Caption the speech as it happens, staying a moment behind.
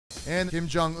And Kim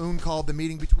Jong-un called the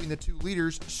meeting between the two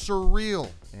leaders surreal.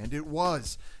 And it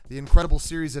was. The incredible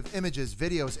series of images,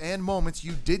 videos, and moments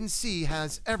you didn't see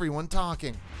has everyone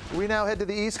talking. We now head to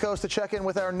the East Coast to check in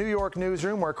with our New York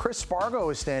newsroom where Chris Spargo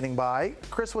is standing by.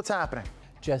 Chris, what's happening?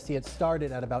 Jesse, it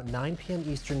started at about 9 p.m.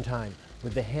 Eastern Time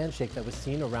with the handshake that was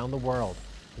seen around the world.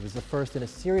 It was the first in a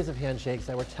series of handshakes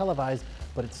that were televised,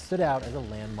 but it stood out as a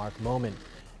landmark moment.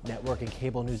 Network and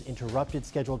cable news interrupted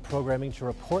scheduled programming to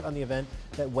report on the event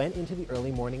that went into the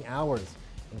early morning hours.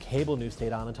 And cable news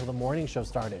stayed on until the morning show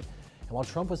started. And while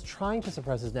Trump was trying to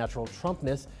suppress his natural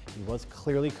Trumpness, he was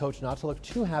clearly coached not to look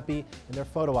too happy in their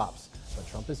photo ops. But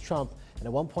Trump is Trump, and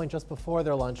at one point just before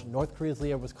their lunch, North Korea's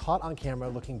leader was caught on camera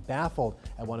looking baffled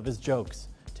at one of his jokes.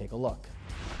 Take a look.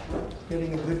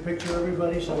 Getting a good picture,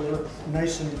 everybody, so we look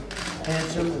nice and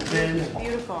handsome, thin.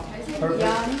 Beautiful. Perfect.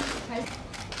 Young.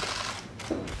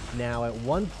 Now, at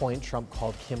one point, Trump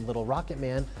called Kim Little Rocket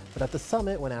Man, but at the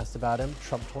summit, when asked about him,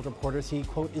 Trump told reporters he,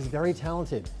 quote, is very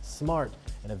talented, smart,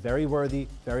 and a very worthy,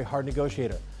 very hard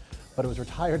negotiator. But it was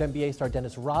retired NBA star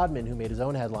Dennis Rodman who made his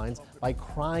own headlines by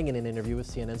crying in an interview with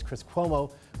CNN's Chris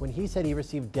Cuomo when he said he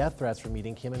received death threats from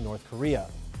meeting Kim in North Korea.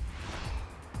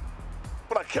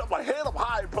 But I kept my head up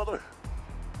high, brother.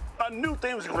 I knew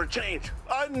things were going to change.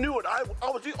 I knew it. I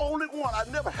was the only one. I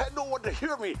never had no one to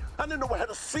hear me. I didn't know one had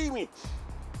to see me.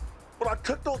 But I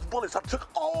took those bullets. I took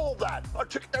all that. I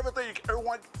took everything.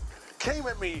 Everyone came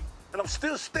at me, and I'm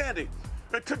still standing.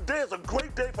 And today is a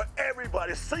great day for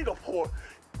everybody. Singapore,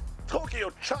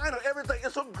 Tokyo, China, everything.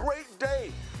 It's a great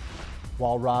day.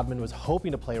 While Rodman was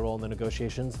hoping to play a role in the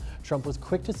negotiations, Trump was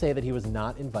quick to say that he was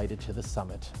not invited to the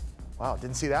summit. Wow,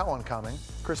 didn't see that one coming.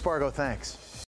 Chris Spargo, thanks.